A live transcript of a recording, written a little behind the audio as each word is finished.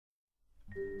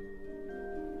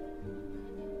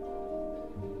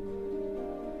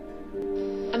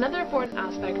Another important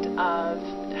aspect of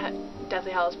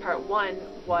Deathly Hallows Part 1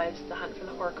 was the hunt for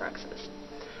the Horcruxes.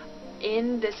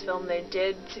 In this film they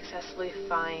did successfully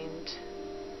find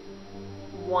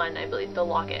one, I believe, the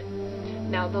Locket.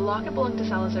 Now the Locket belonged to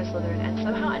Salazar Slytherin and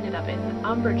somehow ended up in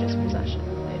Umbridge's possession,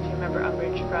 if you remember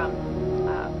Umbridge from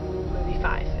movie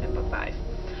 5 and book 5.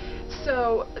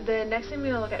 So the next thing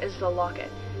we're going to look at is the Locket.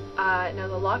 Now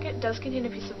the Locket does contain a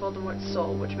piece of Voldemort's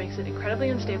soul, which makes it incredibly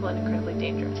unstable and incredibly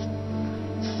dangerous.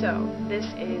 So this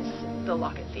is the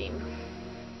Locket theme.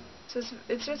 So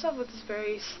it starts off with this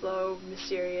very slow,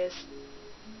 mysterious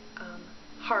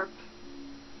harp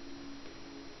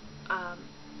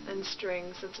and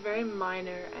strings. It's very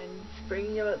minor and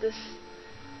bringing about this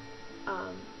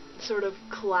sort of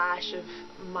clash of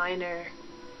minor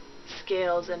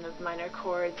scales and of minor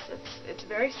chords. It's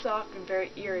very soft and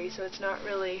very eerie, so it's not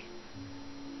really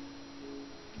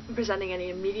presenting any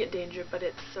immediate danger, but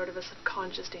it's sort of a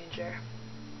subconscious danger.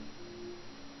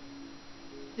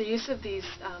 The use of these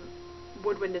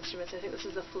woodwind instruments, I think this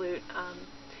is a flute,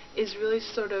 is really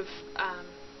sort of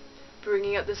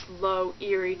bringing out this low,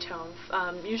 eerie tone.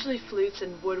 Usually flutes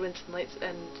and woodwinds and lights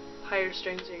and higher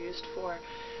strings are used for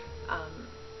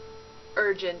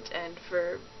urgent and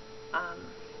for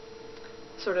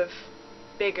sort of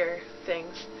bigger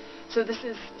things. So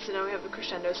now we have a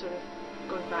crescendo sort of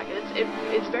going back, and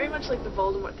it's very much like the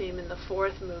Voldemort theme in the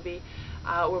 4th movie,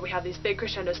 where we have these big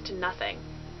crescendos to nothing.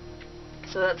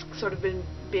 So that's sort of been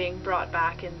being brought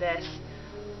back in this.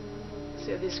 So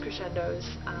you have these crescendos.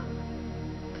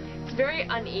 It's very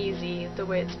uneasy the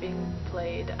way it's being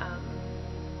played.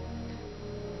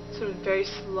 Sort of very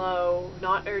slow,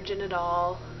 not urgent at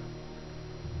all.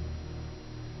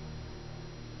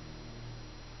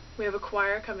 We have a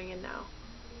choir coming in now,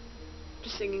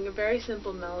 just singing a very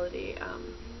simple melody.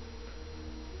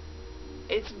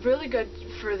 It's really good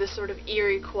for this sort of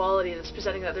eerie quality that's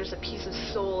presenting that there's a piece of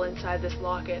soul inside this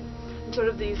locket, and sort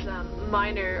of these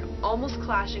minor, almost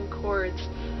clashing chords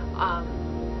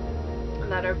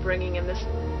that are bringing in this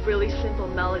really simple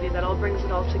melody that all brings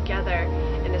it all together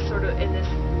in this sort of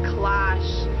clash.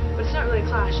 But it's not really a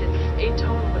clash; it's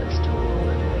atonal, but it's tonal.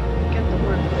 And we get the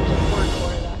word. There's a word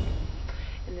for that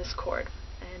in this chord,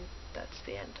 and that's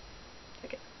the end.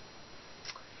 Okay.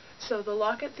 So the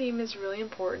Locket theme is really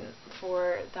important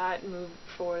for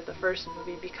for the first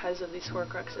movie because of these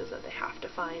Horcruxes that they have to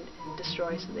find and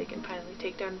destroy so they can finally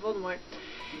take down Voldemort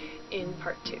in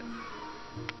Part 2.